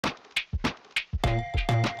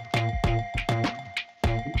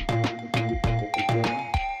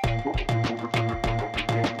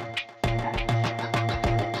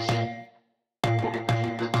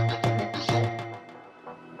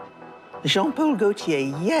Jean-Paul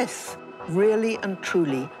Gaultier, yes, really and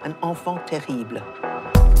truly an enfant terrible.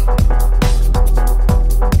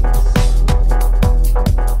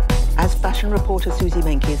 As fashion reporter Suzy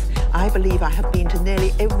Menkes, I believe I have been to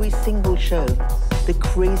nearly every single show. The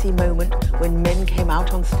crazy moment when men came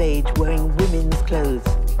out on stage wearing women's clothes.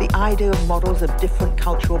 The idea of models of different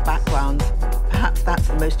cultural backgrounds, perhaps that's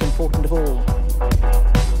the most important of all.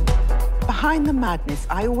 Behind the madness,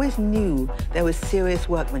 I always knew there was serious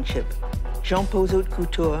workmanship. Jean-Paul's Haute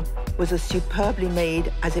Couture was as superbly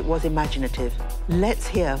made as it was imaginative. Let's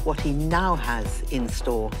hear what he now has in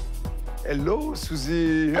store. Hello,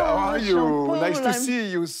 Suzy. How are you? Nice to see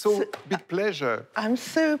you. So big pleasure. I'm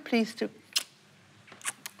so pleased to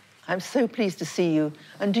see you.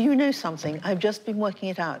 And do you know something? I've just been working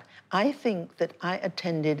it out. I think that I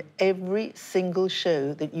attended every single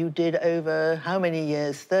show that you did over how many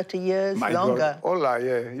years? 30 years? My longer? God. Hola,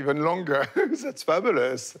 yeah, even longer. That's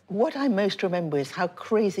fabulous. What I most remember is how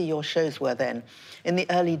crazy your shows were then, in the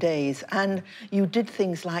early days. And you did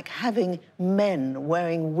things like having men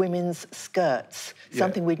wearing women's skirts,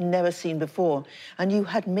 something we'd never seen before. And you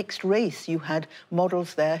had mixed race. You had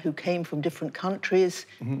models there who came from different countries.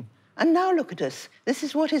 And now look at us. This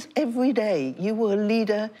is what is every day. You were a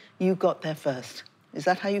leader, you got there first. Is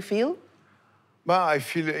that how you feel? Well, I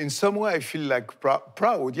feel, in some way, I feel like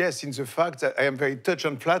proud, yes, in the fact that I am very touched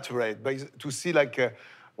and flattered by, to see like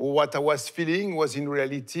what I was feeling was in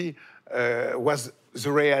reality, was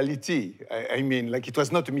the reality. I mean, like it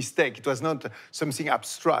was not a mistake. It was not something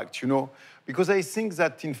abstract, you know? Because I think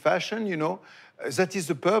that in fashion, you know, that is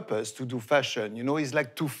the purpose to do fashion, you know, is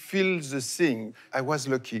like to feel the thing. I was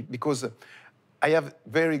lucky because I have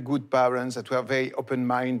very good parents that were very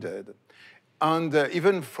open-minded. And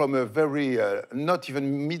even from a very, not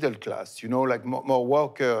even middle class, you know, like more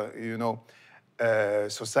worker, you know,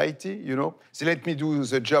 society, you know. They let me do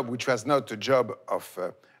the job, which was not a job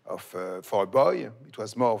for a boy. It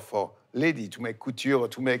was more for lady to make couture,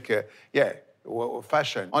 to make,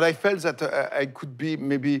 fashion. And I felt that I could be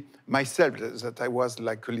maybe myself, that I was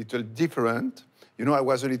like a little different. You know, I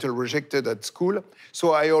was a little rejected at school.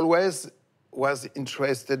 So I always was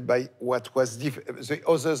interested by what was the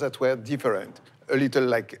others that were different, a little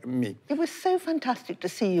like me. It was so fantastic to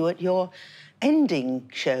see you at your ending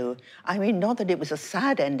show. I mean, not that it was a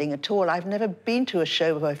sad ending at all. I've never been to a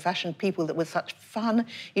show by fashion people that was such fun.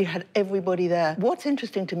 You had everybody there. What's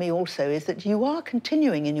interesting to me also is that you are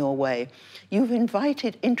continuing in your way. You've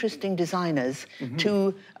invited interesting designers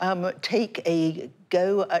to take a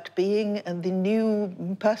go at being the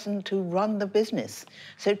new person to run the business.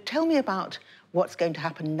 So tell me about what's going to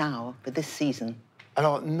happen now for this season.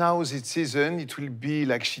 Alors, now this season, it will be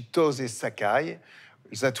like Chitose Sakai,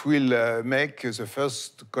 that will make the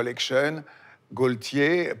first collection,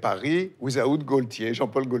 Gaultier, Paris, without Gaultier,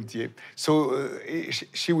 Jean-Paul Gaultier. So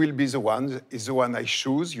she will be the one I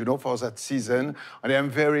choose, you know, for that season. And I'm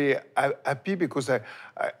very happy because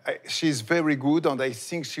she's very good, and I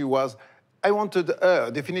think she was... I wanted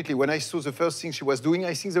her, definitely. When I saw the first thing she was doing,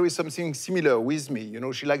 I think there is something similar with me. You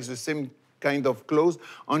know, she likes the same kind of clothes,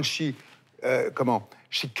 and she...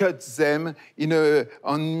 she cuts them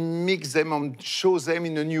and mix them and shows them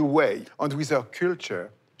in a new way. And with her culture,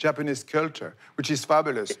 Japanese culture, which is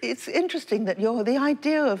fabulous. It's interesting that the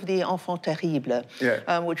idea of the enfant terrible,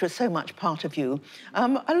 which was so much part of you, a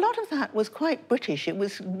lot of that was quite British. It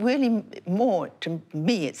was really more, to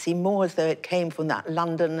me, it seemed more as though it came from that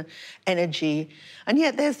London energy. And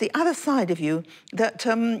yet there's the other side of you that,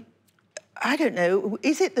 I don't know,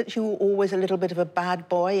 is it that you were always a little bit of a bad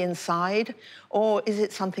boy inside, or is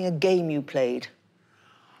it something, a game you played?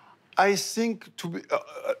 I think, to be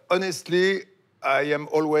honestly, I am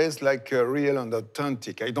always like real and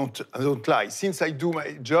authentic. I don't lie. Since I do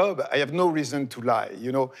my job, I have no reason to lie,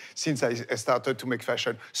 you know, since I started to make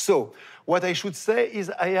fashion. So what I should say is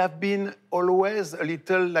I have been always a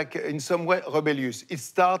little, like, in some way, rebellious. It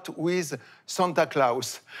starts with Santa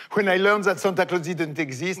Claus. When I learned that Santa Claus didn't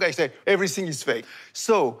exist, I said, everything is fake.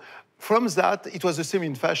 So from that, it was the same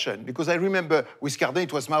in fashion, because I remember with Cardin,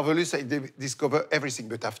 it was marvelous, I discovered everything.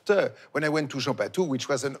 But after, when I went to Jean Patou, which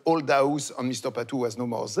was an old house, and Mr. Patou was no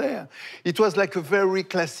more there, it was like a very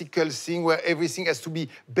classical thing where everything has to be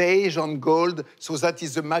beige and gold, so that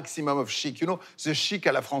is the maximum of chic. You know, the chic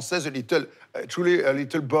à la française, a little, truly a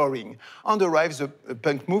little boring. And arrives the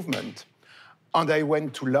punk movement. And I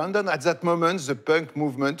went to London. At that moment, the punk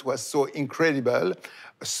movement was so incredible,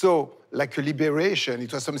 so like a liberation.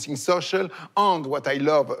 It was something social. And what I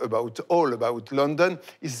love about London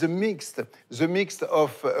is the mix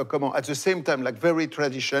of, at the same time, like very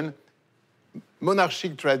tradition,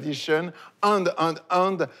 monarchic tradition and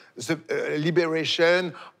the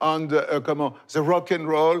liberation and the rock and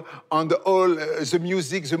roll and all the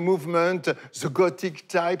music, the movement, the Gothic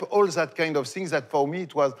type, all that kind of things that for me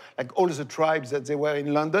it was like all the tribes that they were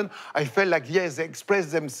in London. I felt like, yes, they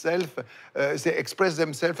expressed themselves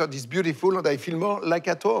and it's beautiful, and I feel more like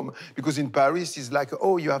at home. Because in Paris, it's like,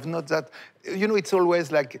 oh, you have not that, you know, it's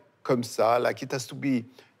always like comme ça, like it has to be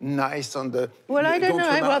nice on the... Well, I don't know.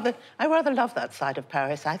 I rather love that side of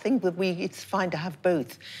Paris. I think that it's fine to have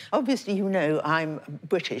both. Obviously, you know, I'm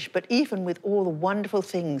British, but even with all the wonderful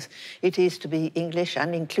things it is to be English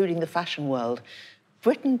and including the fashion world,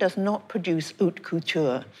 Britain does not produce haute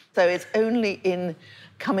couture. So it's only in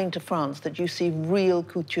coming to France that you see real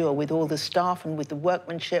couture with all the staff and with the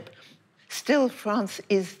workmanship. Still, France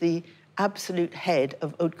is the absolute head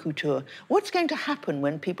of haute couture. What's going to happen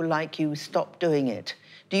when people like you stop doing it?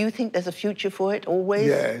 Do you think there's a future for it, always?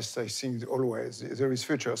 Yes, I think always there is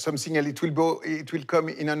future. Something else, it will come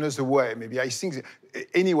in another way, maybe. I think,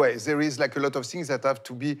 anyways, there is like a lot of things that have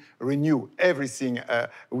to be renewed. Everything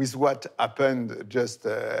with what happened just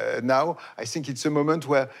now, I think it's a moment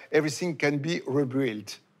where everything can be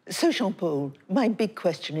rebuilt. So, Jean-Paul, my big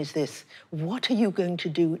question is this. What are you going to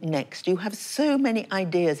do next? You have so many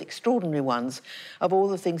ideas, extraordinary ones, of all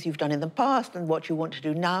the things you've done in the past and what you want to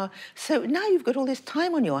do now. So now you've got all this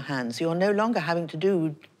time on your hands. You're no longer having to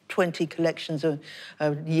do 20 collections a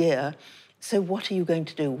year. So what are you going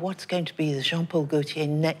to do? What's going to be the Jean-Paul Gaultier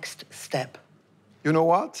next step? You know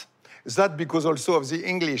what? That because also of the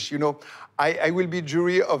English, you know, I will be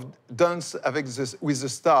jury of Dance with the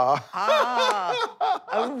Star.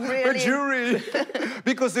 Really? A jury.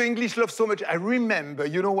 Because the English love so much. I remember,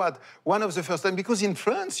 you know what, one of the first time, because in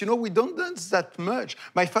France, you know, we don't dance that much.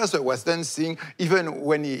 My father was dancing, even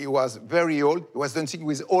when he was very old, he was dancing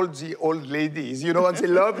with all the old ladies, you know, and they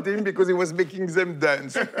loved him because he was making them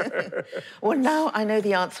dance. Well, now I know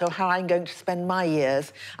the answer of how I'm going to spend my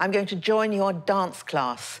years. I'm going to join your dance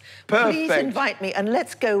class. Perfect. Please invite me, and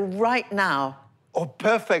let's go right now. Oh,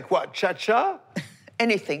 perfect. What, cha-cha?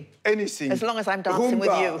 Anything. Anything. As long as I'm dancing Rumba,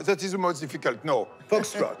 with you. that is the most difficult. No,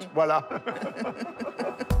 foxtrot, voilà.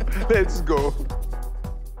 Let's go.